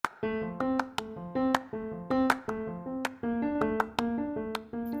It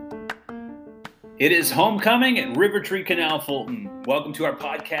is homecoming at River Tree Canal Fulton. Welcome to our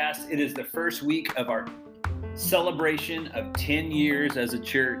podcast. It is the first week of our celebration of 10 years as a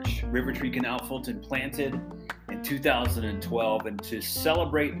church. River Tree Canal Fulton planted in 2012. And to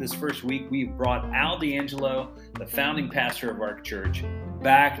celebrate this first week, we've brought Al Dangelo, the founding pastor of our church,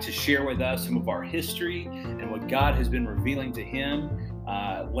 back to share with us some of our history and what God has been revealing to him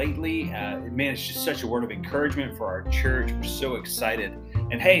lately. Man, it's just such a word of encouragement for our church. We're so excited.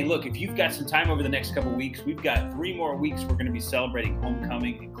 And hey, look, if you've got some time over the next couple weeks, we've got 3 more weeks we're going to be celebrating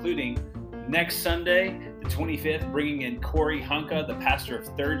homecoming, including next Sunday, the 25th, bringing in Corey Hunka, the pastor of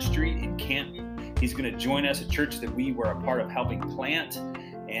 3rd Street in Canton. He's going to join us, a church that we were a part of helping plant.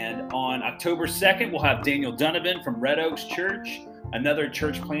 And on October 2nd, we'll have Daniel Donovan from Red Oaks Church, another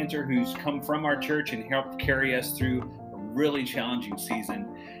church planter who's come from our church and helped carry us through a really challenging season.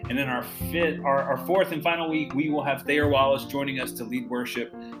 And then our 4th and final week, we will have Thayer Wallace joining us to lead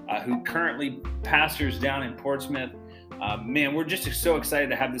worship, who currently pastors down in Portsmouth. Man, we're just so excited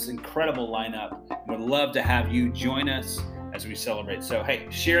to have this incredible lineup. We'd love to have you join us as we celebrate. So, hey,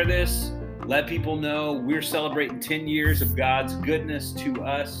 share this. Let people know we're celebrating 10 years of God's goodness to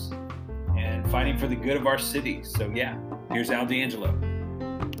us and fighting for the good of our city. So, yeah, here's Al Dangelo.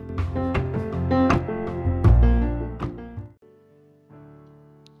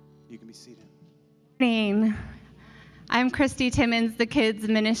 You can be seated. Good morning. I'm Christy Timmons, the Kids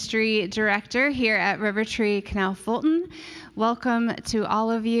Ministry Director here at River Tree Canal Fulton. Welcome to all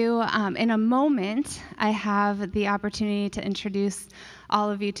of you. In a moment, I have the opportunity to introduce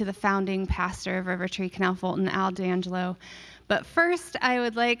all of you to the founding pastor of River Tree Canal Fulton, Al Dangelo. But first, I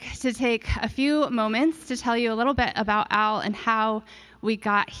would like to take a few moments to tell you a little bit about Al and how we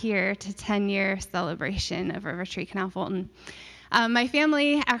got here to 10-year celebration of River Tree Canal Fulton. My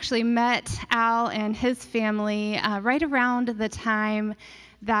family actually met Al and his family right around the time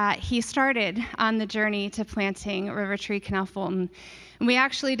that he started on the journey to planting River Tree Canal Fulton. And we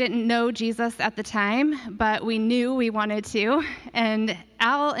actually didn't know Jesus at the time, but we knew we wanted to. And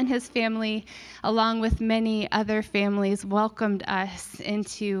Al and his family, along with many other families, welcomed us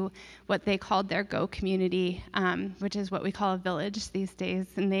into what they called their Go community, which is what we call a village these days.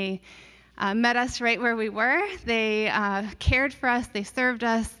 And they met us right where we were. They cared for us, they served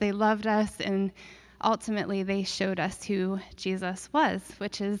us, they loved us, and ultimately they showed us who Jesus was,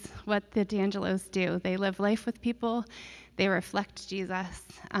 which is what the Dangelos do. They live life with people, they reflect Jesus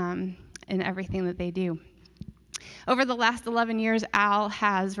in everything that they do. Over the last 11 years, Al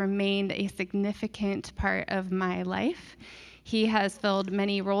has remained a significant part of my life. He has filled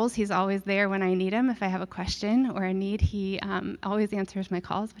many roles. He's always there when I need him. If I have a question or a need, he always answers my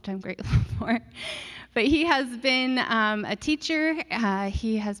calls, which I'm grateful for. But he has been a teacher.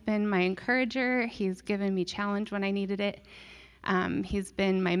 He has been my encourager. He's given me challenge when I needed it. He's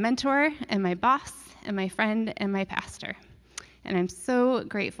been my mentor and my boss and my friend and my pastor. And I'm so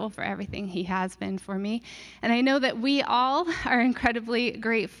grateful for everything he has been for me. And I know that we all are incredibly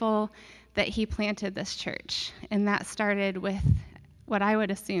grateful that he planted this church. And that started with what I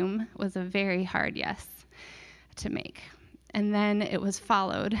would assume was a very hard yes to make. And then it was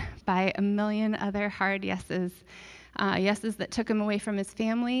followed by a million other hard yeses, yeses that took him away from his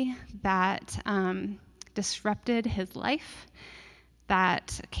family, that disrupted his life,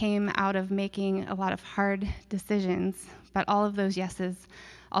 that came out of making a lot of hard decisions. But all of those yeses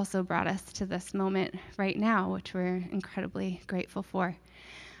also brought us to this moment right now, which we're incredibly grateful for.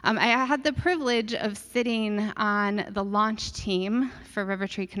 I had the privilege of sitting on the launch team for River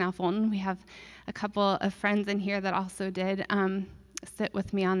Tree Canal Fulton. We have a couple of friends in here that also did sit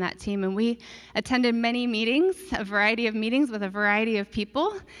with me on that team, and we attended many meetings, a variety of meetings with a variety of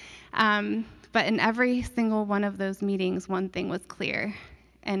people. But in every single one of those meetings, one thing was clear,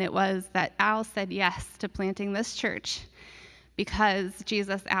 and it was that Al said yes to planting this church because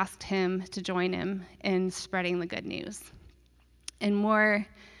Jesus asked him to join him in spreading the good news. And more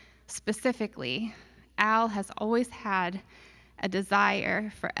specifically, Al has always had a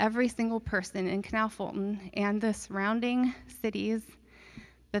desire for every single person in Canal Fulton and the surrounding cities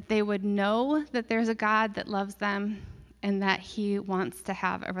that they would know that there's a God that loves them and that he wants to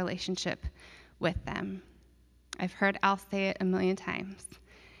have a relationship with them. I've heard Al say it a million times.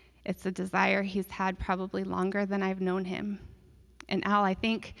 It's a desire he's had probably longer than I've known him. And Al, I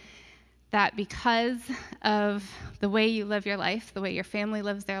think that because of the way you live your life, the way your family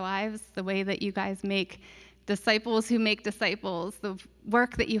lives their lives, the way that you guys make disciples who make disciples, the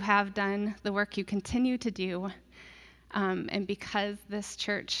work that you have done, the work you continue to do, and because this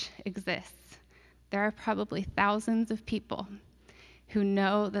church exists, there are probably thousands of people who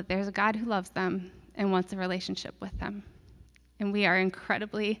know that there's a God who loves them and wants a relationship with them. And we are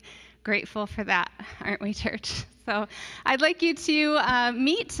incredibly grateful for that, aren't we, church? So I'd like you to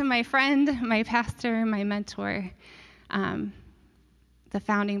meet my friend, my pastor, my mentor, the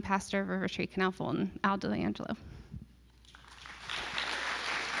founding pastor of River Tree Canal Fulton, Al Dangelo.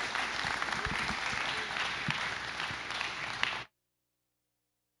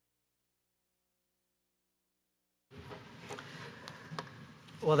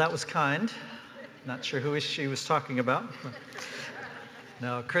 Well, that was kind. Not sure who she was talking about.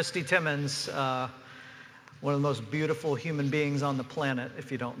 No, Christy Timmons, one of the most beautiful human beings on the planet,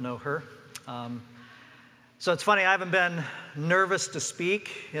 if you don't know her. So it's funny, I haven't been nervous to speak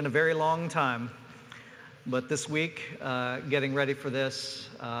in a very long time. But this week, getting ready for this,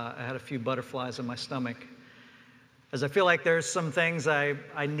 I had a few butterflies in my stomach. As I feel like there's some things I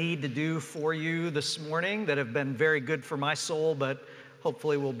need to do for you this morning that have been very good for my soul, but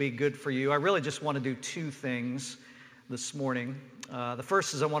hopefully will be good for you. I really just want to do two things this morning. The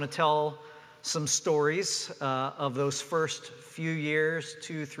first is I want to tell some stories of those first few years,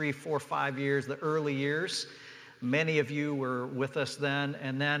 2, 3, 4, 5 years, the early years. Many of you were with us then.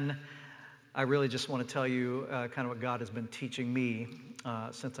 And then I really just want to tell you kind of what God has been teaching me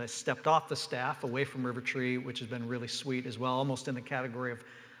since I stepped off the staff away from River Tree, which has been really sweet as well, almost in the category of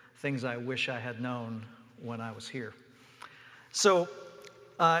things I wish I had known when I was here. So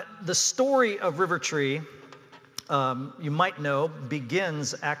the story of River Tree, you might know,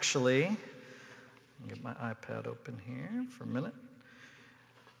 begins actually, I'll get my iPad open here for a minute.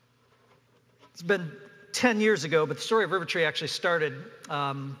 It's been 10 years ago, but the story of River Tree actually started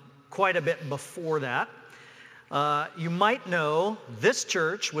quite a bit before that. You might know this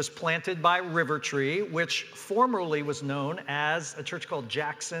church was planted by River Tree, which formerly was known as a church called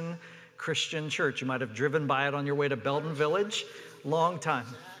Jackson Christian Church. You might have driven by it on your way to Belden Village. Long time.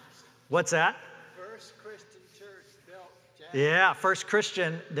 What's that? First Christian church built. Jackson. Yeah, First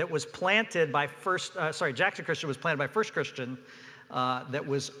Christian that was planted by Jackson Christian was planted by First Christian that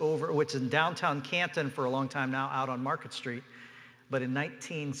was which is in downtown Canton for a long time now, out on Market Street. But in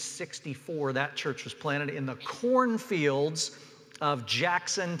 1964, that church was planted in the cornfields of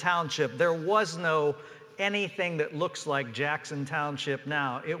Jackson Township. There was no anything that looks like Jackson Township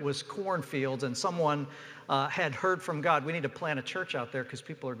now. It was cornfields, and someone had heard from God, we need to plant a church out there because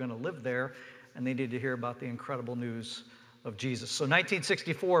people are going to live there, and they needed to hear about the incredible news of Jesus. So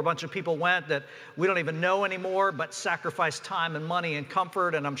 1964, a bunch of people went that we don't even know anymore, but sacrificed time and money and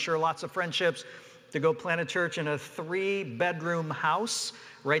comfort, and I'm sure lots of friendships, to go plant a church in a 3-bedroom house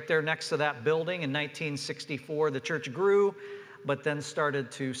right there next to that building. In 1964, the church grew, but then started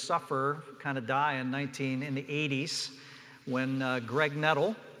to suffer, kind of die in the 80s when Greg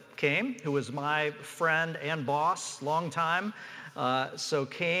Nettle came, who was my friend and boss, long time,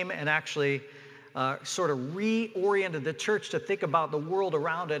 came and actually sort of reoriented the church to think about the world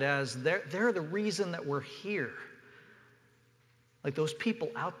around it as they're the reason that we're here. Like those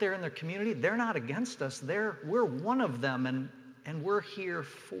people out there in their community, they're not against us. We're one of them, and we're here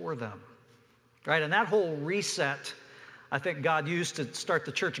for them, right? And that whole reset, I think God used to start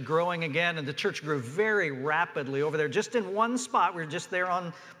the church growing again, and the church grew very rapidly over there, just in one spot. We were just there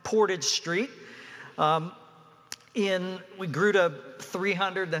on Portage Street. We grew to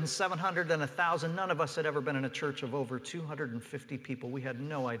 300, then 700, then 1,000. None of us had ever been in a church of over 250 people. We had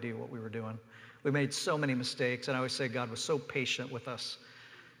no idea what we were doing. We made so many mistakes, and I always say God was so patient with us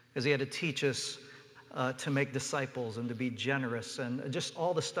because he had to teach us to make disciples and to be generous and just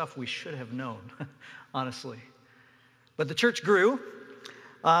all the stuff we should have known, honestly. But the church grew.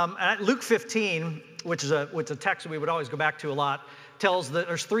 Luke 15, which is a text we would always go back to a lot, tells that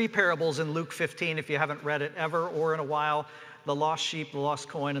there's 3 parables in Luke 15, if you haven't read it ever or in a while: the lost sheep, the lost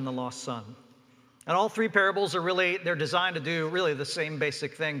coin, and the lost son. And all 3 parables they're designed to do really the same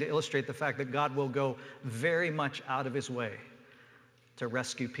basic thing, to illustrate the fact that God will go very much out of his way to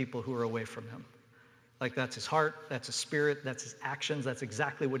rescue people who are away from him. Like that's his heart, that's his spirit, that's his actions. That's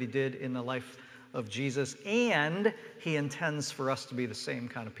exactly what he did in the life of Jesus. And he intends for us to be the same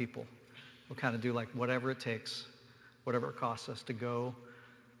kind of people. We'll kind of do like whatever it takes, whatever it costs us to go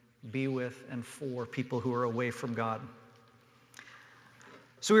be with and for people who are away from God.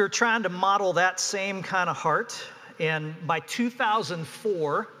 So we were trying to model that same kind of heart, and by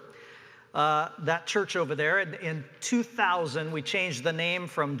 2004, that church over there, in 2000, we changed the name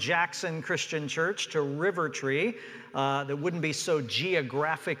from Jackson Christian Church to River Tree. That wouldn't be so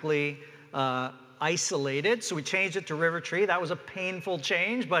geographically isolated, so we changed it to River Tree. That was a painful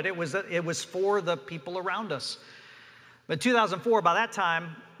change, but it was for the people around us. But 2004, by that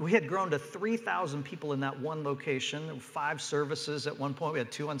time, we had grown to 3,000 people in that one location. There were 5 services at one point. We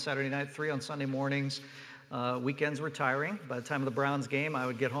had 2 on Saturday night, 3 on Sunday mornings. Weekends were tiring. By the time of the Browns game, I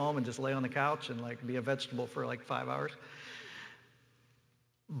would get home and just lay on the couch and like be a vegetable for like 5 hours.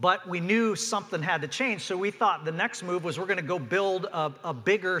 But we knew something had to change, so we thought the next move was we're going to go build a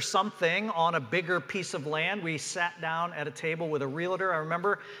bigger something on a bigger piece of land. We sat down at a table with a realtor. I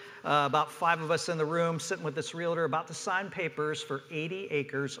remember about 5 of us in the room sitting with this realtor about to sign papers for 80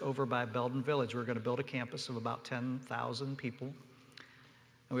 acres over by Belden Village. We were going to build a campus of about 10,000 people.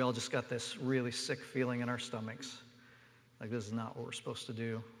 And we all just got this really sick feeling in our stomachs. Like, this is not what we're supposed to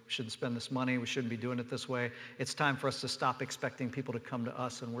do. We shouldn't spend this money. We shouldn't be doing it this way. It's time for us to stop expecting people to come to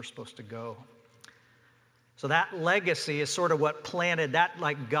us, and we're supposed to go. So that legacy is sort of what planted, that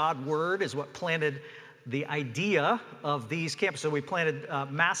like God word is what planted the idea of these campuses. So we planted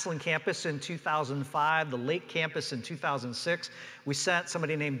Massillon campus in 2005, the Lake campus in 2006. We sent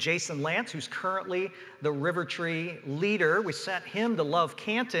somebody named Jason Lance, who's currently the River Tree leader. We sent him to Love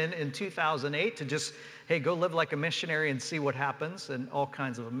Canton in 2008 to just, hey, go live like a missionary and see what happens. And all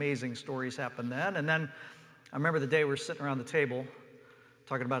kinds of amazing stories happened then. And then I remember the day we were sitting around the table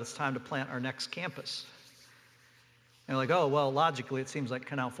talking about it's time to plant our next campus. And like, oh, well, logically, it seems like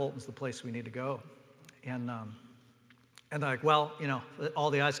Canal Fulton's the place we need to go. And they're like, well, you know, all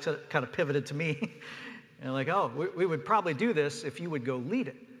the eyes kind of pivoted to me. And like, oh, we would probably do this if you would go lead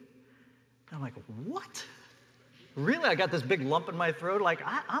it. And I'm like, what? Really? I got this big lump in my throat. Like,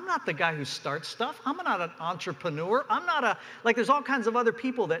 I'm not the guy who starts stuff. I'm not an entrepreneur. I'm not like, there's all kinds of other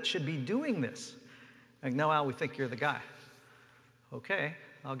people that should be doing this. Like, no, Al, we think you're the guy. Okay,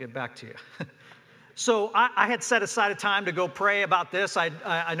 I'll get back to you. So I had set aside a time to go pray about this.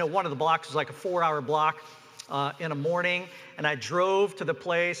 I know one of the blocks was like a 4-hour block in a morning, and I drove to the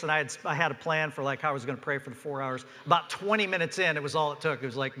place, and I had a plan for like how I was going to pray for the 4 hours. About 20 minutes in, it was all it took. It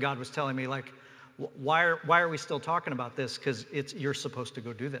was like God was telling me, like, why are we still talking about this? Because you're supposed to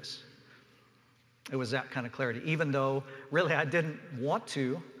go do this. It was that kind of clarity, even though really I didn't want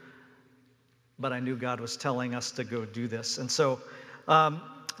to, but I knew God was telling us to go do this. And so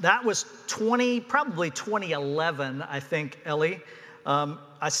that was probably 2011, I think, Ellie.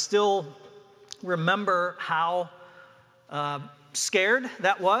 I still remember how scared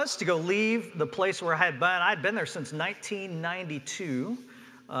that was to go leave the place where I had been. I'd been there since 1992,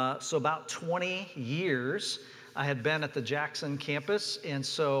 so about 20 years I had been at the Jackson campus. And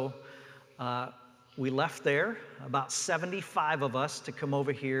so we left there, about 75 of us, to come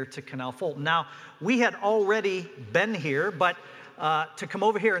over here to Canal Fulton. Now, we had already been here, but to come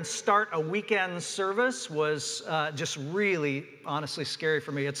over here and start a weekend service was just really, honestly, scary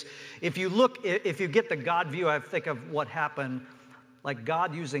for me. If you get the God view, I think of what happened, like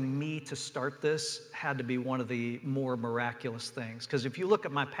God using me to start this had to be one of the more miraculous things. Because if you look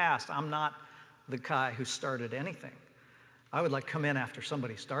at my past, I'm not the guy who started anything. I would like come in after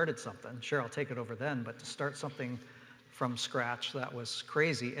somebody started something. Sure, I'll take it over then, but to start something from scratch, that was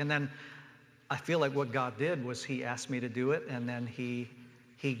crazy. And then I feel like what God did was he asked me to do it, and then he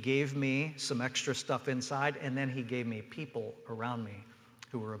gave me some extra stuff inside, and then he gave me people around me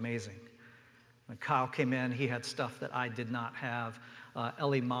who were amazing. When Kyle came in, he had stuff that I did not have.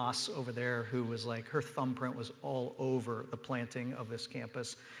 Ellie Moss over there, who was like, her thumbprint was all over the planting of this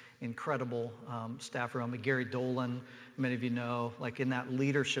campus. Incredible staff around me. Gary Dolan, many of you know, like in that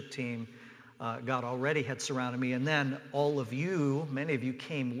leadership team, God already had surrounded me. And then all of you, many of you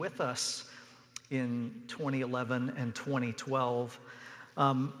came with us in 2011 and 2012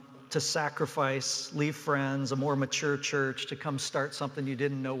 to sacrifice, leave friends, a more mature church, to come start something you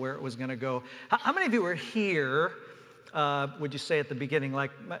didn't know where it was going to go. How many of you were here, would you say at the beginning,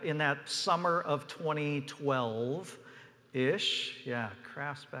 like in that summer of 2012-ish? Yeah,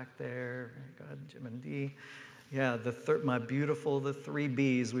 Crafts back there. Go ahead, Jim and Dee. Yeah, the 3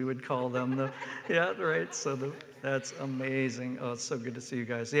 Bs, we would call them. Yeah, right. So that's amazing. Oh, it's so good to see you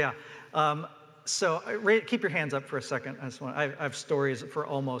guys. Yeah. So keep your hands up for a second. I have stories for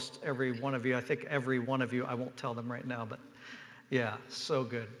almost every one of you. I think every one of you, I won't tell them right now, but yeah, so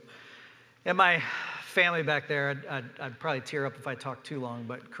good. And my family back there, I'd probably tear up if I talked too long,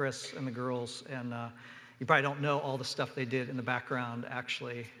 but Chris and the girls, and you probably don't know all the stuff they did in the background,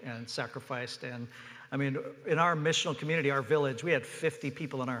 actually, and sacrificed. And I mean, in our missional community, our village, we had 50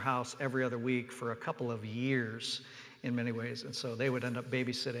 people in our house every other week for a couple of years in many ways. And so they would end up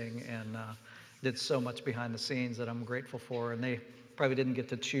babysitting and did so much behind the scenes that I'm grateful for. And they probably didn't get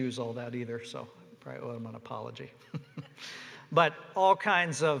to choose all that either, so I probably owe them an apology. But all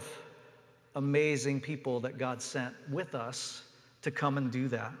kinds of amazing people that God sent with us to come and do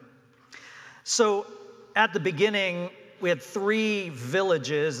that. So at the beginning, we had 3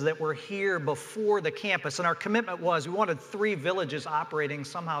 villages that were here before the campus, and our commitment was we wanted 3 villages operating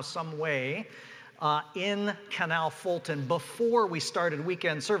somehow, some way in Canal Fulton before we started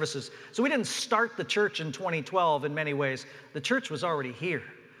weekend services. So we didn't start the church in 2012 in many ways. The church was already here.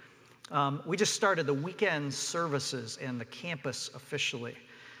 We just started the weekend services and the campus officially.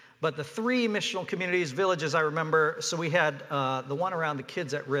 But the 3 missional communities, villages, I remember, so we had the one around the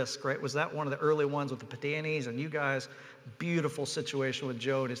kids at risk, right? Was that one of the early ones with the Padanis and you guys? Beautiful situation with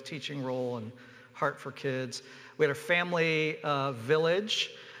Joe and his teaching role and heart for kids. We had a family village.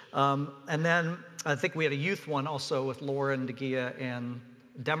 And then I think we had a youth one also with Lauren, DeGia, and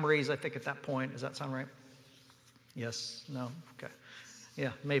Demarys, I think at that point. Does that sound right? Yes? No? Okay.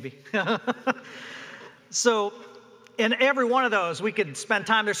 Yeah, maybe. So, in every one of those, we could spend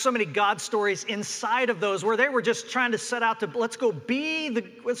time. There's so many God stories inside of those where they were just trying to set out to, let's go be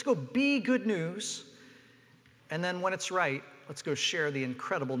good news. And then when it's right, let's go share the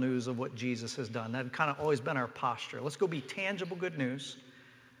incredible news of what Jesus has done. That had kind of always been our posture. Let's go be tangible good news.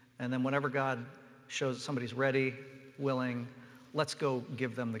 And then whenever God shows somebody's ready, willing, let's go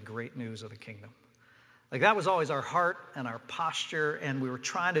give them the great news of the kingdom. Like that was always our heart and our posture, and we were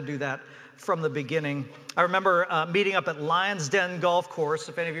trying to do that from the beginning. I remember meeting up at Lions Den Golf Course.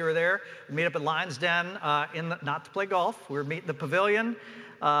 If any of you were there, we'd meet up at Lions Den not to play golf. We would meet in the pavilion.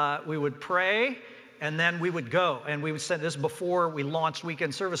 We would pray, and then we would go. And we would send this before we launched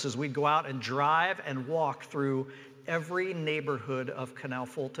weekend services. We'd go out and drive and walk through every neighborhood of Canal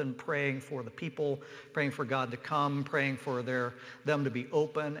Fulton, praying for the people, praying for God to come, praying for them to be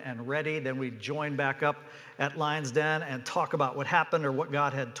open and ready. Then we'd join back up at Lions Den and talk about what happened or what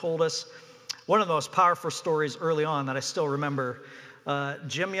God had told us. One of the most powerful stories early on that I still remember,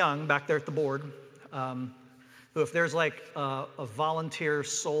 Jim Young back there at the board, who if there's like a volunteer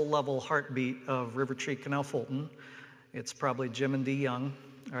soul level heartbeat of River Tree Canal Fulton, it's probably Jim and Dee Young.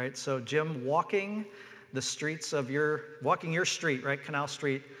 All right, so Jim walking the streets of walking your street, right, Canal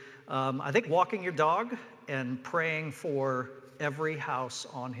Street. I think walking your dog and praying for every house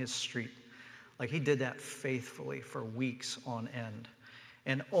on his street. Like he did that faithfully for weeks on end.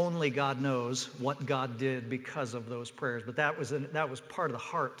 And only God knows what God did because of those prayers. But that was part of the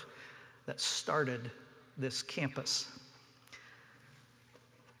heart that started this campus.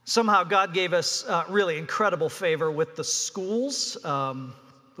 Somehow God gave us really incredible favor with the schools,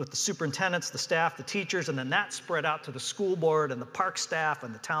 with the superintendents, the staff, the teachers, and then that spread out to the school board and the park staff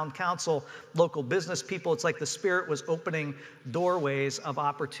and the town council, local business people. It's like the Spirit was opening doorways of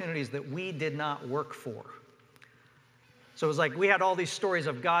opportunities that we did not work for. So it was like we had all these stories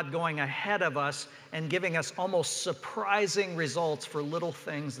of God going ahead of us and giving us almost surprising results for little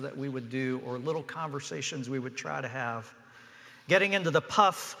things that we would do or little conversations we would try to have. Getting into the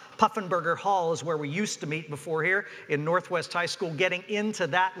Puffenberger Hall is where we used to meet before here in Northwest High School. Getting into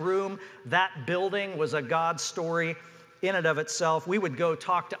that room, that building was a God story in and of itself. We would go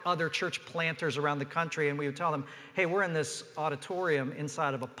talk to other church planters around the country and we would tell them, hey, we're in this auditorium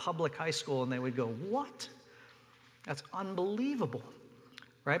inside of a public high school. And they would go, what? That's unbelievable,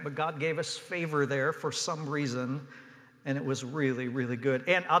 right? But God gave us favor there for some reason, and it was really, really good.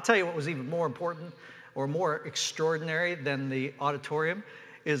 And I'll tell you what was even more important or more extraordinary than the auditorium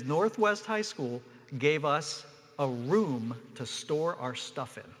is Northwest High School gave us a room to store our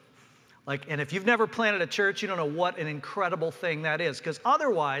stuff in. And if you've never planted a church, you don't know what an incredible thing that is, because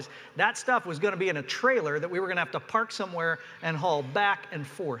otherwise that stuff was going to be in a trailer that we were going to have to park somewhere and haul back and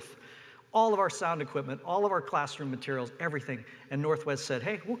forth. All of our sound equipment, all of our classroom materials, everything. And Northwest said,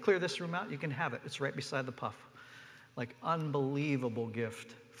 hey, we'll clear this room out. You can have it. It's right beside the Puff. Like, unbelievable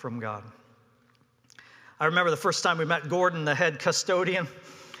gift from God. I remember the first time we met Gordon, the head custodian.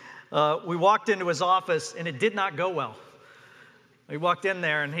 We walked into his office, and it did not go well. We walked in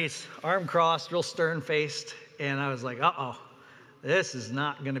there, and he's arm crossed, real stern-faced, and I was like, uh-oh, this is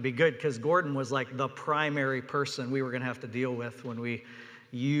not going to be good, because Gordon was like the primary person we were going to have to deal with when we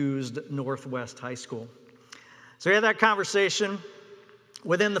used Northwest High School. So we had that conversation.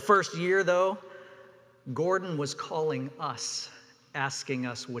 Within the first year, though, Gordon was calling us, asking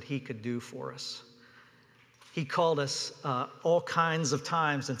us what he could do for us. He called us all kinds of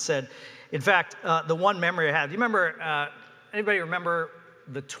times and said, in fact, the one memory I have, do you remember, anybody remember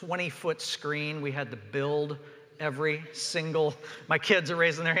the 20-foot screen we had to build every single, my kids are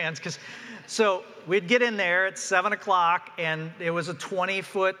raising their hands, so we'd get in there at 7 o'clock and it was a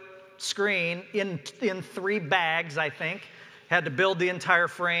 20-foot screen in 3 bags, I think. Had to build the entire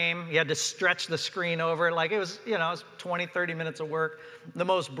frame. You had to stretch the screen over. It was, it was 20, 30 minutes of work. The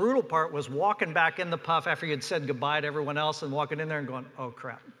most brutal part was walking back in the Puff after you had said goodbye to everyone else and walking in there and going, oh,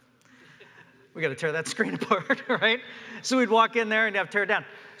 crap. We got to tear that screen apart, right? So we'd walk in there and have to tear it down.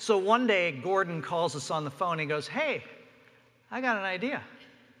 So one day, Gordon calls us on the phone. He goes, hey, I got an idea.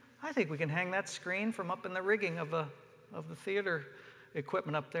 I think we can hang that screen from up in the rigging of the theater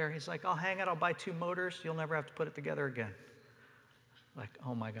equipment up there. He's like, I'll hang it. I'll buy 2 motors. You'll never have to put it together again. Like,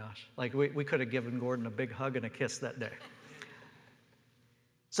 oh my gosh. Like, we could have given Gordon a big hug and a kiss that day.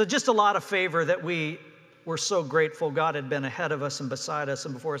 So just a lot of favor that we were so grateful God had been ahead of us and beside us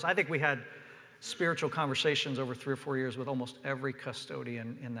and before us. I think we had spiritual conversations over 3 or 4 years with almost every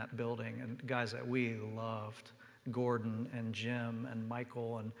custodian in that building, and guys that we loved, Gordon and Jim and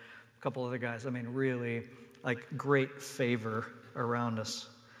Michael and a couple other guys. I mean, really, like, great favor around us.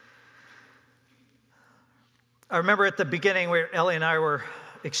 I remember at the beginning where Ellie and I were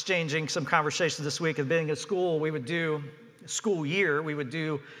exchanging some conversations this week. At the beginning of school, we would do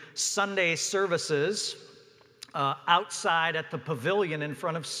Sunday services outside at the pavilion in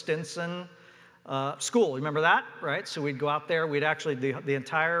front of Stinson School. Remember that, right? So we'd go out there. We'd actually, the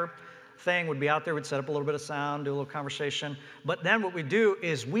entire thing would be out there. We'd set up a little bit of sound, do a little conversation. But then what we do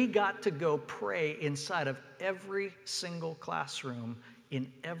is we got to go pray inside of every single classroom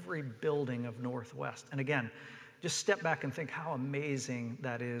in every building of Northwest. And again, just step back and think how amazing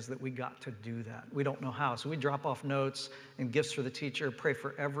that is that we got to do that. We don't know how. So we'd drop off notes and gifts for the teacher, pray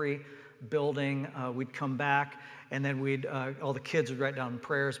for every building. We'd come back, and then all the kids would write down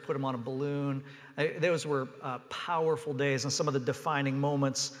prayers, put them on a balloon. Those were powerful days and some of the defining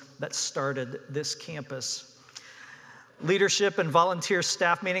moments that started this campus. Leadership and volunteer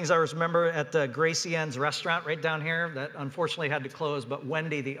staff meetings. I remember at the Gracie Ann's restaurant right down here that unfortunately had to close, but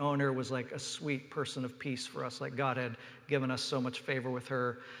Wendy, the owner, was like a sweet person of peace for us. Like, God had given us so much favor with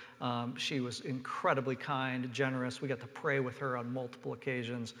her. She was incredibly kind, generous. We got to pray with her on multiple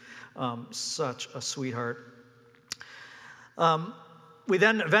occasions. Such a sweetheart. We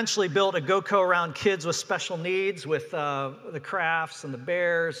then eventually built a GoCo around kids with special needs with the crafts and the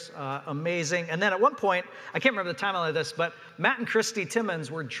bears. Amazing. And then at one point, I can't remember the timeline of this, but Matt and Christy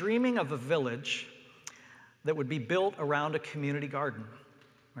Timmons were dreaming of a village that would be built around a community garden.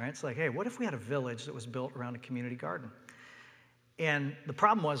 Right? It's like, hey, what if we had a village that was built around a community garden? And the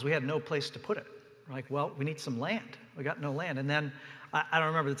problem was we had no place to put it. We're like, well, we need some land. We got no land. And then I don't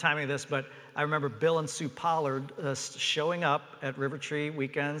remember the timing of this, but I remember Bill and Sue Pollard showing up at River Tree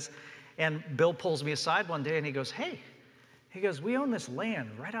weekends, and Bill pulls me aside one day and he goes, hey, we own this land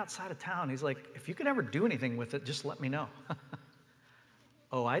right outside of town. He's like, if you could ever do anything with it, just let me know.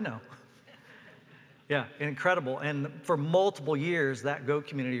 Oh, I know. Yeah, incredible. And for multiple years, that Go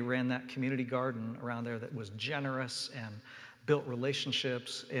community ran that community garden around there that was generous and built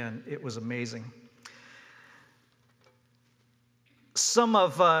relationships, and it was amazing. Some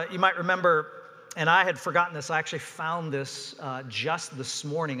of you might remember, and I had forgotten this, I actually found this just this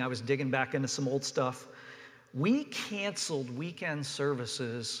morning. I was digging back into some old stuff. We canceled weekend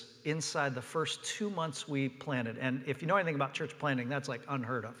services inside the first 2 months we planted. And if you know anything about church planting, that's like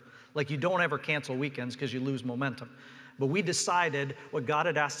unheard of. Like, you don't ever cancel weekends because you lose momentum. But we decided what God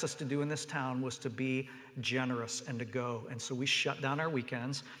had asked us to do in this town was to be generous and to go. And so we shut down our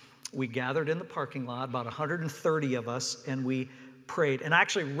weekends. We gathered in the parking lot, about 130 of us, and we prayed. And I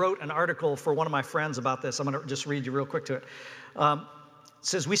actually wrote an article for one of my friends about this. I'm going to just read you real quick to it. It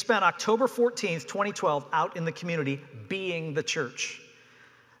says, we spent October 14th, 2012 out in the community being the church.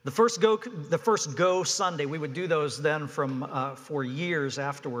 The first Go Sunday, we would do those then for years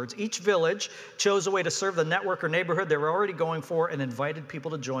afterwards. Each village chose a way to serve the network or neighborhood they were already going for and invited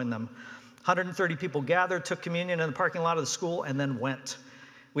people to join them. 130 people gathered, took communion in the parking lot of the school, and then went.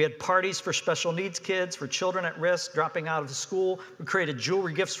 We had parties for special needs kids, for children at risk, dropping out of the school. We created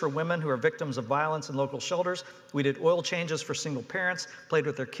jewelry gifts for women who are victims of violence in local shelters. We did oil changes for single parents, played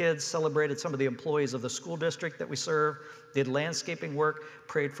with their kids, celebrated some of the employees of the school district that we serve, did landscaping work,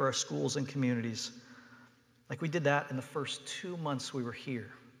 prayed for our schools and communities. Like, we did that in the first 2 months we were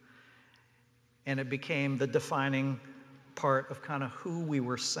here. And it became the defining part of kind of who we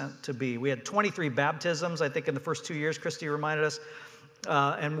were sent to be. We had 23 baptisms, I think, in the first 2 years, Christy reminded us.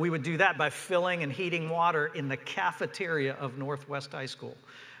 And we would do that by filling and heating water in the cafeteria of Northwest High School,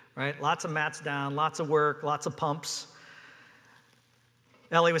 right? Lots of mats down, lots of work, lots of pumps.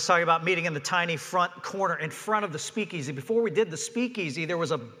 Ellie was talking about meeting in the tiny front corner in front of the speakeasy. Before we did the speakeasy, there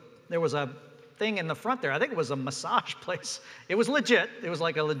was a thing in the front there. I think it was a massage place. It was legit. It was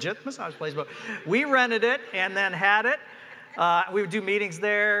like a legit massage place, but we rented it and then had it. We would do meetings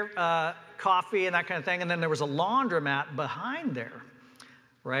there, coffee and that kind of thing. And then there was a laundromat behind there.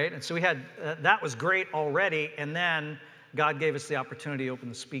 Right? And so we had, that was great already. And then God gave us the opportunity to open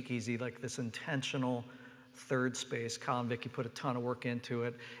the speakeasy, like this intentional third space. Kyle and Vicky put a ton of work into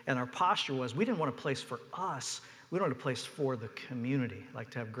it. And our posture was, we didn't want a place for us. We wanted a place for the community, like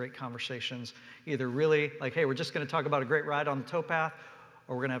to have great conversations. Either really like, hey, we're just going to talk about a great ride on the towpath,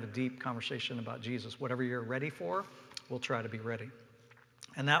 or we're going to have a deep conversation about Jesus. Whatever you're ready for, we'll try to be ready.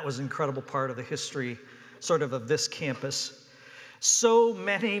 And that was an incredible part of the history sort of this campus. So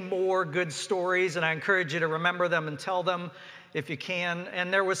many more good stories, and I encourage you to remember them and tell them if you can.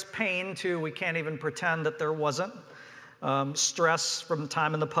 And there was pain too. We can't even pretend that there wasn't. Stress from the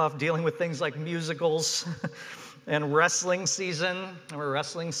time in the puff, dealing with things like musicals and wrestling season. Remember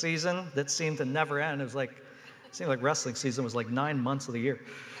wrestling season that seemed to never end. It seemed like wrestling season was like 9 months of the year.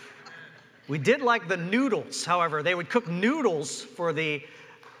 We did like the noodles, however. They would cook noodles for the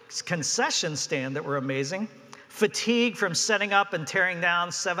concession stand that were amazing. Fatigue from setting up and tearing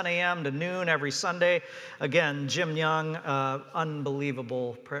down 7 a.m. to noon every Sunday. Again, Jim Young,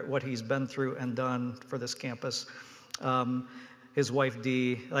 unbelievable what he's been through and done for this campus. His wife,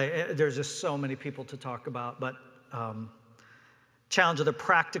 Dee. There's just so many people to talk about. But challenge of the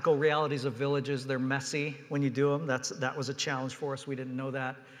practical realities of villages. They're messy when you do them. That was a challenge for us. We didn't know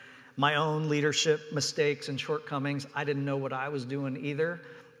that. My own leadership mistakes and shortcomings. I didn't know what I was doing either.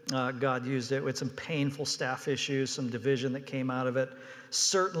 God used it with some painful staff issues, some division that came out of it.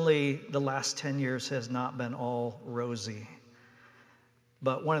 Certainly, the last 10 years has not been all rosy.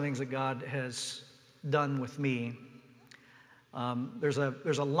 But one of the things that God has done with me, there's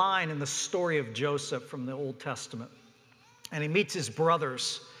a line in the story of Joseph from the Old Testament. And he meets his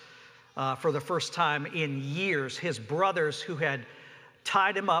brothers for the first time in years. His brothers who had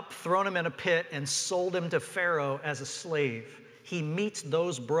tied him up, thrown him in a pit, and sold him to Pharaoh as a slave. He meets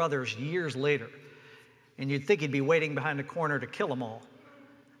those brothers years later. And you'd think he'd be waiting behind a corner to kill them all.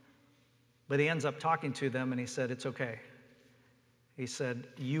 But he ends up talking to them, and he said, it's okay. He said,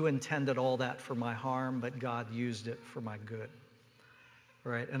 you intended all that for my harm, but God used it for my good.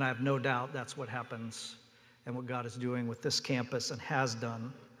 Right? And I have no doubt that's what happens and what God is doing with this campus and has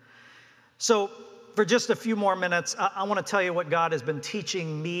done. So for just a few more minutes, I want to tell you what God has been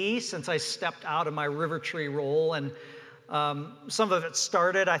teaching me since I stepped out of my River Tree role. And some of it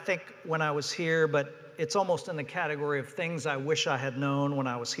started, I think, when I was here, but it's almost in the category of things I wish I had known when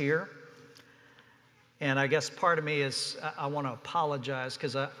I was here. And I guess part of me is I want to apologize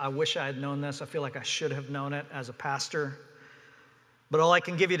because I wish I had known this. I feel like I should have known it as a pastor. But all I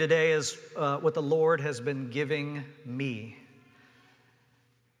can give you today is what the Lord has been giving me.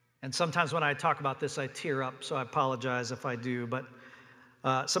 And sometimes when I talk about this, I tear up, so I apologize if I do. But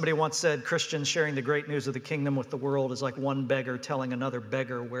somebody once said, Christians sharing the great news of the kingdom with the world is like one beggar telling another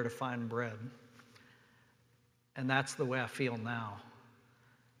beggar where to find bread. And that's the way I feel now.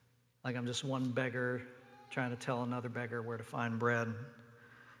 Like I'm just one beggar trying to tell another beggar where to find bread.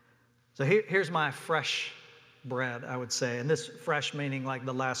 So here's my fresh bread, I would say. And this fresh meaning like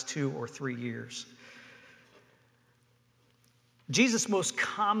the last 2 or 3 years. Jesus' most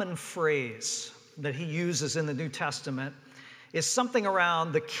common phrase that he uses in the New Testament is something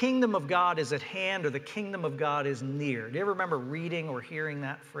around the kingdom of God is at hand or the kingdom of God is near. Do you ever remember reading or hearing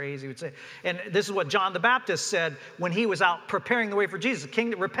that phrase? He would say, and this is what John the Baptist said when he was out preparing the way for Jesus.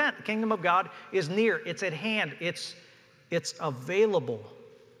 Repent, the kingdom of God is near. It's at hand. It's available.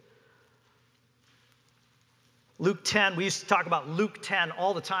 Luke 10, we used to talk about Luke 10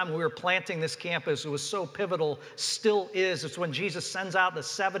 all the time when we were planting this campus. It was so pivotal, still is. It's when Jesus sends out the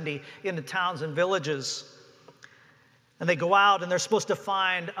 70 into towns and villages. And they go out and they're supposed to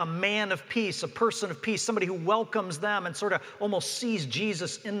find a man of peace, a person of peace, somebody who welcomes them and sort of almost sees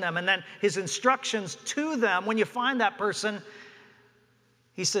Jesus in them. And then his instructions to them, when you find that person,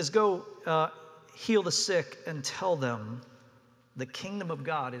 he says, go heal the sick and tell them the kingdom of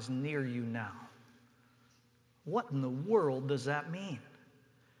God is near you now. What in the world does that mean?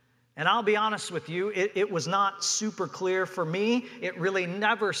 And I'll be honest with you, it was not super clear for me. It really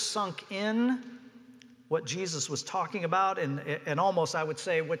never sunk in what Jesus was talking about, and almost I would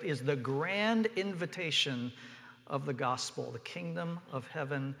say what is the grand invitation of the gospel. The kingdom of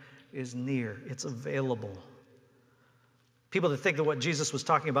heaven is near. It's available. People that think that what Jesus was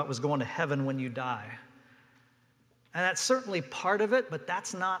talking about was going to heaven when you die. And that's certainly part of it, but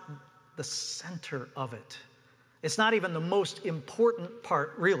that's not the center of it. It's not even the most important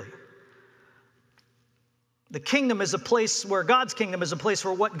part, really. The kingdom is a place where God's kingdom is a place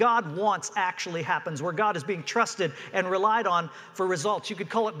where what God wants actually happens, where God is being trusted and relied on for results. You could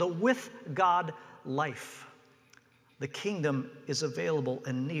call it the with God life. The kingdom is available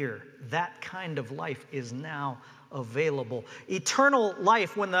and near. That kind of life is now available. Eternal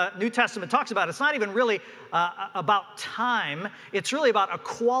life, when the New Testament talks about it, it's not even really about time. It's really about a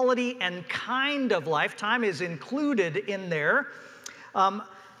quality and kind of life. Time is included in there.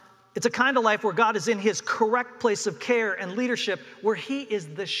 It's a kind of life where God is in his correct place of care and leadership, where he is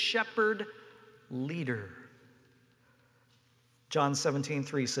the shepherd leader. John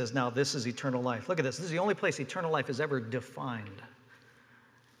 17:3 says, now this is eternal life. Look at this. This is the only place eternal life is ever defined.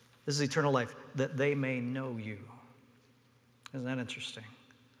 This is eternal life, that they may know you. Isn't that interesting?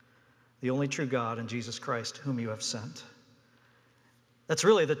 The only true God and Jesus Christ, whom you have sent. That's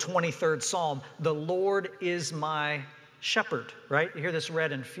really the 23rd Psalm. The Lord is my shepherd, right? You hear this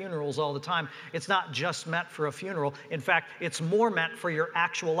read in funerals all the time. It's not just meant for a funeral. In fact, it's more meant for your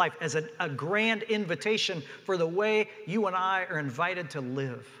actual life as a grand invitation for the way you and I are invited to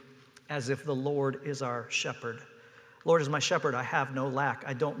live, as if the Lord is our shepherd. Lord is my shepherd, I have no lack.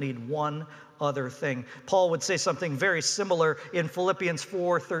 I don't need one other thing. Paul would say something very similar in Philippians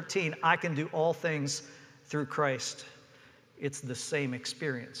 4:13. I can do all things through Christ. It's the same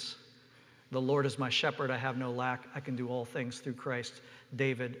experience. The Lord is my shepherd, I have no lack. I can do all things through Christ.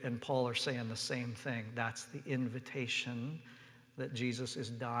 David and Paul are saying the same thing. That's the invitation that Jesus is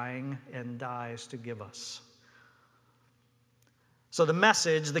dying and dies to give us. So the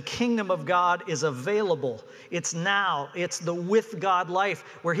message, the kingdom of God is available. It's now. It's the with God life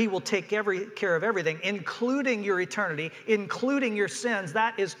where he will take care of everything, including your eternity, including your sins.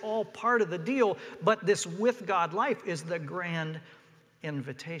 That is all part of the deal. But this with God life is the grand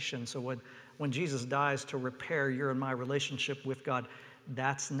invitation. So when Jesus dies to repair your and my relationship with God,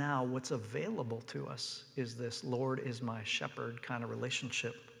 that's now what's available to us, is this Lord is my shepherd kind of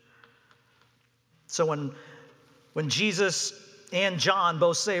relationship. So when Jesus and John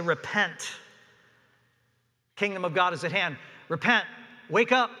both say, repent, kingdom of God is at hand. Repent,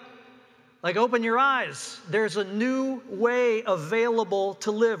 wake up, like open your eyes. There's a new way available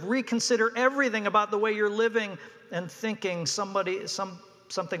to live. Reconsider everything about the way you're living and thinking.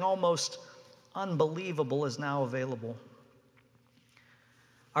 Something almost unbelievable is now available.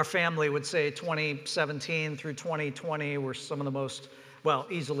 Our family would say 2017 through 2020 were some of the most,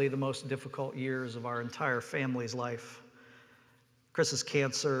 easily the most difficult years of our entire family's life. Chris's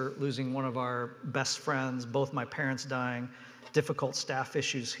cancer, losing one of our best friends, both my parents dying, difficult staff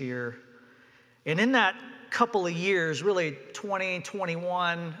issues here. And in that couple of years, really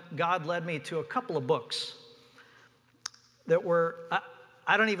 2021, God led me to a couple of books that were,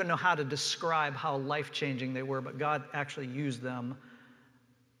 I don't even know how to describe how life-changing they were, but God actually used them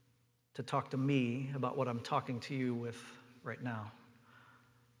to talk to me about what I'm talking to you with right now.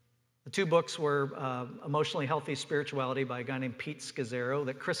 The two books were Emotionally Healthy Spirituality by a guy named Pete Scazzaro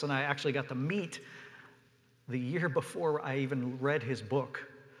that Chris and I actually got to meet the year before I even read his book.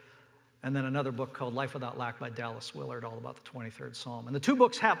 And then another book called Life Without Lack by Dallas Willard, all about the 23rd Psalm. And the two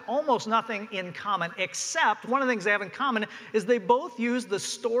books have almost nothing in common, except one of the things they have in common is they both use the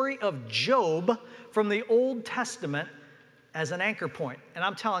story of Job from the Old Testament as an anchor point. And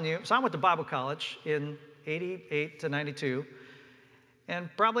I'm telling you, so I went to Bible college in 88 to 92. And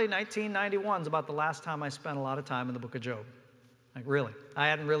probably 1991 is about the last time I spent a lot of time in the book of Job. Like really. I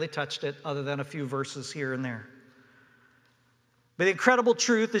hadn't really touched it other than a few verses here and there. But the incredible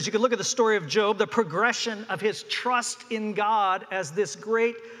truth is you can look at the story of Job, the progression of his trust in God as this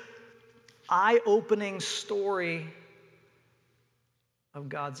great eye-opening story of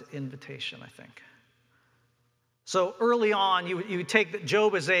God's invitation, I think. So early on, you take that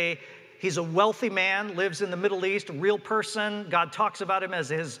Job as he's a wealthy man, lives in the Middle East, a real person. God talks about him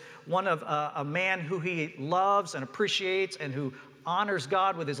as one of a man who he loves and appreciates and who honors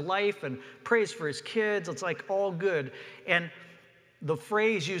God with his life and prays for his kids. It's like all good. And the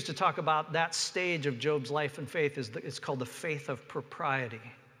phrase used to talk about that stage of Job's life and faith is called the faith of propriety.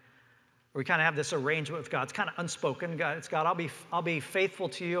 Where we kind of have this arrangement with God. It's kind of unspoken. God, I'll be faithful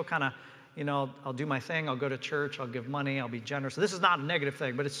to you. Kind of, I'll do my thing. I'll go to church. I'll give money. I'll be generous. So this is not a negative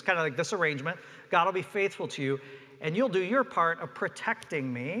thing, but it's kind of like this arrangement. God will be faithful to you, and you'll do your part of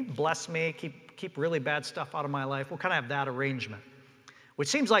protecting me, bless me, keep really bad stuff out of my life. We'll kind of have that arrangement, which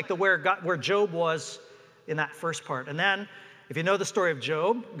seems like where Job was in that first part. And then, if you know the story of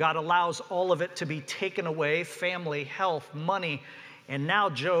Job, God allows all of it to be taken away: family, health, money, and now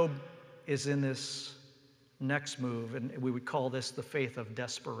Job is in this next move, and we would call this the faith of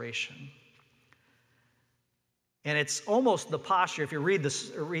desperation. And it's almost the posture. If you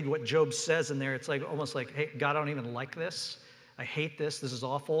read what Job says in there, it's like almost like, hey, God, I don't even like this. I hate this. This is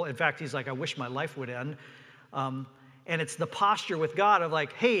awful. In fact, he's like, I wish my life would end. And it's the posture with God of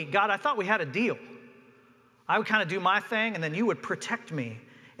like, hey, God, I thought we had a deal. I would kind of do my thing, and then you would protect me.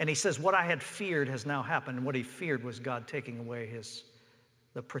 And he says, what I had feared has now happened. And what he feared was God taking away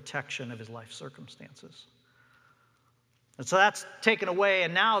the protection of his life circumstances. And so that's taken away.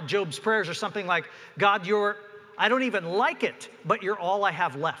 And now Job's prayers are something like, God, I don't even like it, but you're all I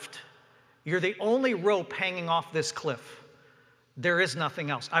have left. You're the only rope hanging off this cliff. There is nothing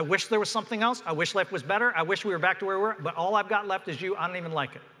else. I wish there was something else. I wish life was better. I wish we were back to where we were, but all I've got left is you. I don't even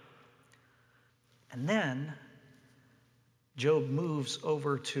like it. And then Job moves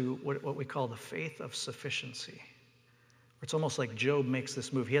over to what we call the faith of sufficiency. It's almost like Job makes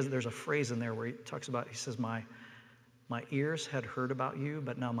this move. There's a phrase in there where he talks about, he says, my ears had heard about you,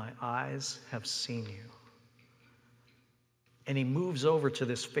 but now my eyes have seen you. And he moves over to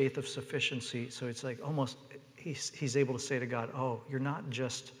this faith of sufficiency. So it's like almost, he's able to say to God, oh, you're not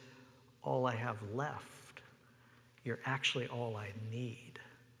just all I have left. You're actually all I need.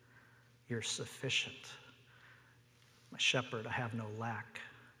 You're sufficient. My shepherd, I have no lack.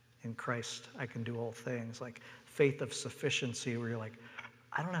 In Christ, I can do all things. Like faith of sufficiency where you're like,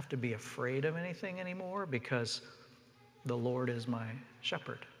 I don't have to be afraid of anything anymore because the Lord is my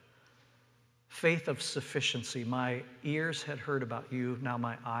shepherd. Faith of sufficiency. My ears had heard about you. Now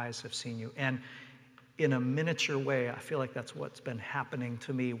my eyes have seen you. And in a miniature way, I feel like that's what's been happening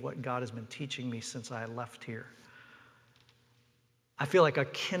to me, what God has been teaching me since I left here. I feel like a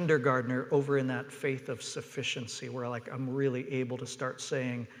kindergartner over in that faith of sufficiency where I'm really able to start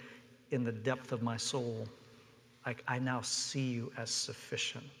saying in the depth of my soul, like I now see you as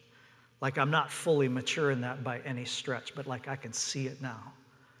sufficient. Like I'm not fully mature in that by any stretch, but like I can see it now.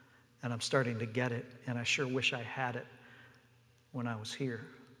 And I'm starting to get it, and I sure wish I had it when I was here.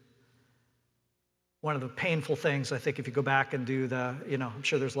 One of the painful things, I think, if you go back and do I'm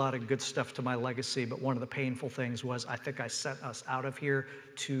sure there's a lot of good stuff to my legacy, but one of the painful things was I think I sent us out of here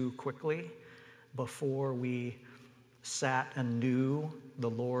too quickly before we sat and knew the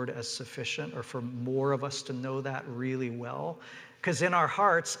Lord as sufficient, or for more of us to know that really well. Because in our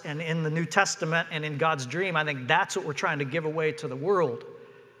hearts and in the New Testament and in God's dream, I think that's what we're trying to give away to the world.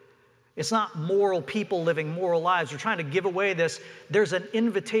 It's not moral people living moral lives. We're trying to give away this. There's an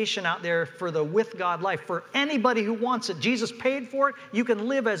invitation out there for the with God life. For anybody who wants it, Jesus paid for it. You can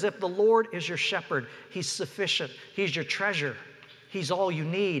live as if the Lord is your shepherd. He's sufficient. He's your treasure. He's all you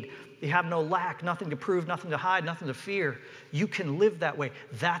need. You have no lack, nothing to prove, nothing to hide, nothing to fear. You can live that way.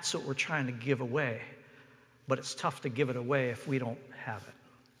 That's what we're trying to give away. But it's tough to give it away if we don't have it.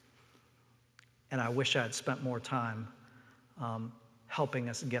 And I wish I had spent more time helping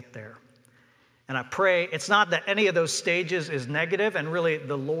us get there. And I pray, it's not that any of those stages is negative, and really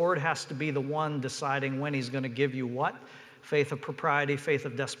the Lord has to be the one deciding when he's going to give you what. Faith of propriety, faith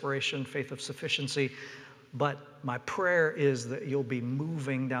of desperation, faith of sufficiency. But my prayer is that you'll be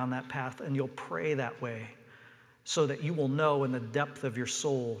moving down that path and you'll pray that way so that you will know in the depth of your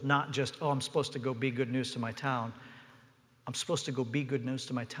soul, not just, oh, I'm supposed to go be good news to my town. I'm supposed to go be good news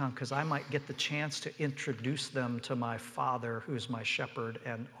to my town because I might get the chance to introduce them to my Father who's my shepherd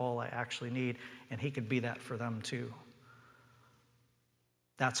and all I actually need, and he could be that for them too.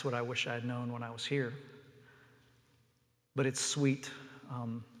 That's what I wish I had known when I was here. But it's sweet.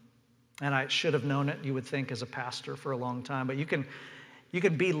 And I should have known it, you would think, as a pastor for a long time. But you can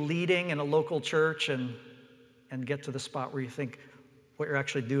be leading in a local church and get to the spot where you think, what you're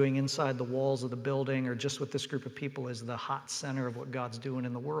actually doing inside the walls of the building or just with this group of people is the hot center of what God's doing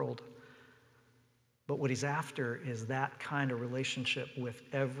in the world. But what he's after is that kind of relationship with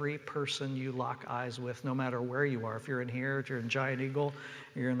every person you lock eyes with, no matter where you are. If you're in here, if you're in Giant Eagle,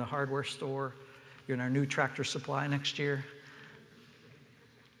 you're in the hardware store, you're in our new Tractor Supply next year.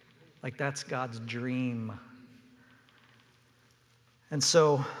 Like that's God's dream. And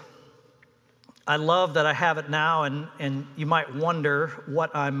so I love that I have it now, and you might wonder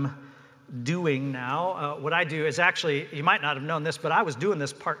what I'm doing now. What I do is actually, you might not have known this, but I was doing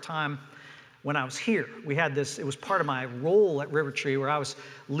this part-time when I was here. We had this, it was part of my role at River Tree, where I was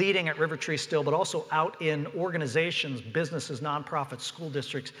leading at River Tree still, but also out in organizations, businesses, nonprofits, school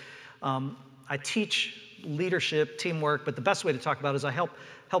districts. I teach leadership, teamwork, but the best way to talk about it is I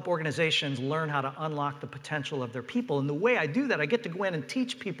help organizations learn how to unlock the potential of their people. And the way I do that, I get to go in and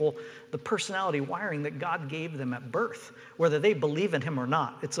teach people the personality wiring that God gave them at birth, whether they believe in him or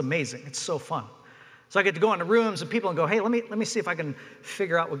not. It's amazing. It's so fun. So I get to go into rooms and people and go, hey, let me see if I can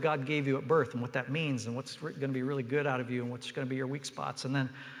figure out what God gave you at birth and what that means and what's going to be really good out of you and what's going to be your weak spots. And then,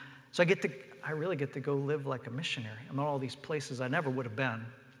 so I really get to go live like a missionary. I'm in all these places I never would have been,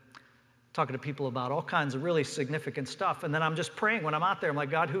 talking to people about all kinds of really significant stuff. And then I'm just praying when I'm out there. I'm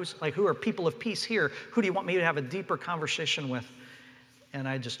like, God, who are people of peace here? Who do you want me to have a deeper conversation with? And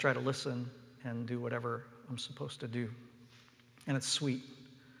I just try to listen and do whatever I'm supposed to do. And it's sweet.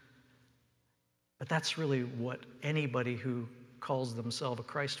 But that's really what anybody who calls themselves a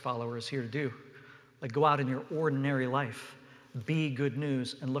Christ follower is here to do. Like, go out in your ordinary life, be good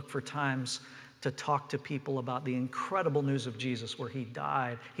news, and look for times to talk to people about the incredible news of Jesus, where he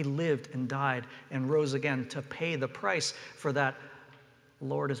died, he lived and died and rose again to pay the price for that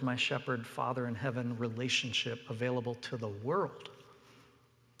Lord is my shepherd, Father in heaven relationship available to the world.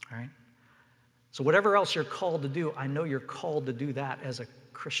 All right? So whatever else you're called to do, I know you're called to do that as a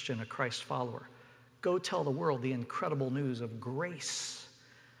Christian, a Christ follower. Go tell the world the incredible news of grace.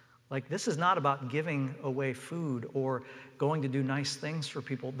 Like, this is not about giving away food or going to do nice things for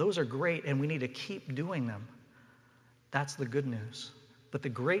people. Those are great, and we need to keep doing them. That's the good news. But the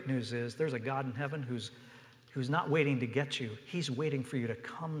great news is there's a God in heaven who's not waiting to get you. He's waiting for you to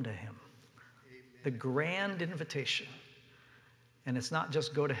come to him. Amen. The grand invitation. And it's not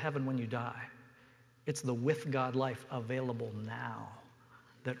just go to heaven when you die. It's the with God life available now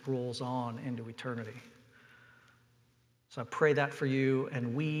that rolls on into eternity. So I pray that for you,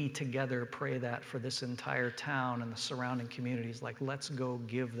 and we together pray that for this entire town and the surrounding communities. Like, let's go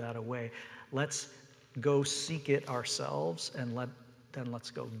give that away. Let's go seek it ourselves, and then let's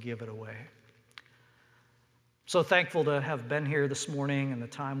go give it away. So thankful to have been here this morning and the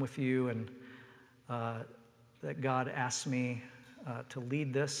time with you, and that God asked me to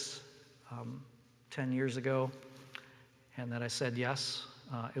lead this 10 years ago, and that I said yes.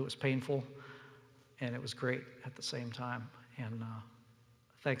 It was painful, and it was great at the same time. And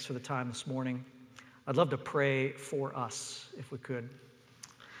thanks for the time this morning. I'd love to pray for us, if we could.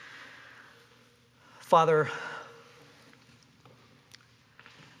 Father,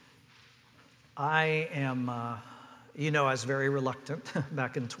 I am, I was very reluctant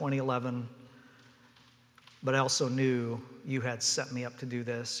back in 2011, but I also knew you had set me up to do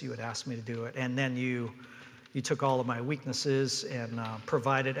this. You had asked me to do it. And then you took all of my weaknesses and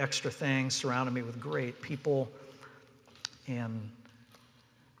provided extra things, surrounded me with great people. And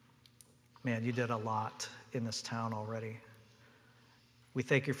man, you did a lot in this town already. We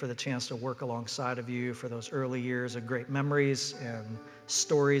thank you for the chance to work alongside of you for those early years of great memories and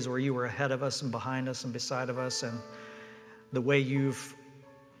stories where you were ahead of us and behind us and beside of us, and the way you've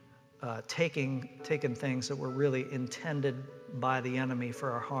taken things that were really intended by the enemy for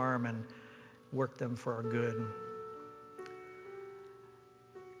our harm and worked them for our good.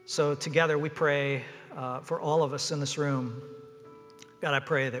 So together we pray for all of us in this room. God, I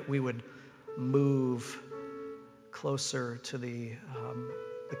pray that we would move closer to the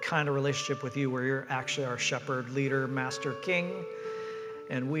kind of relationship with you where you're actually our shepherd, leader, master, king,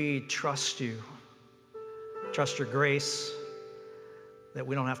 and we trust you. Trust your grace, that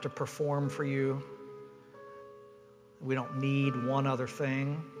we don't have to perform for you. We don't need one other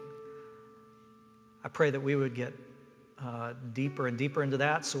thing. I pray that we would get deeper and deeper into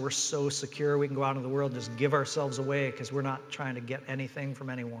that, so we're so secure we can go out into the world and just give ourselves away because we're not trying to get anything from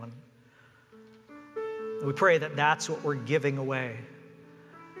anyone. We pray that that's what we're giving away,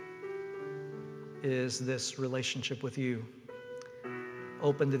 is this relationship with you,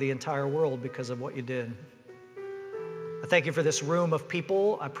 open to the entire world because of what you did. I thank you for this room of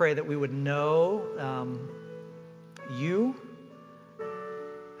people. I pray that we would know you,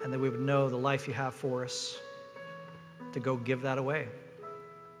 and that we would know the life you have for us to go give that away.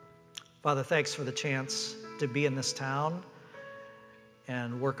 Father, thanks for the chance to be in this town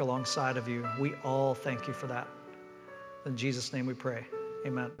and work alongside of you. We all thank you for that. In Jesus' name we pray.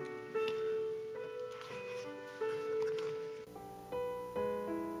 Amen.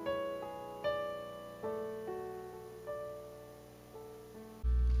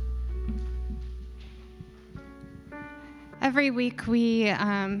 Every week we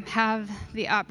have the opportunity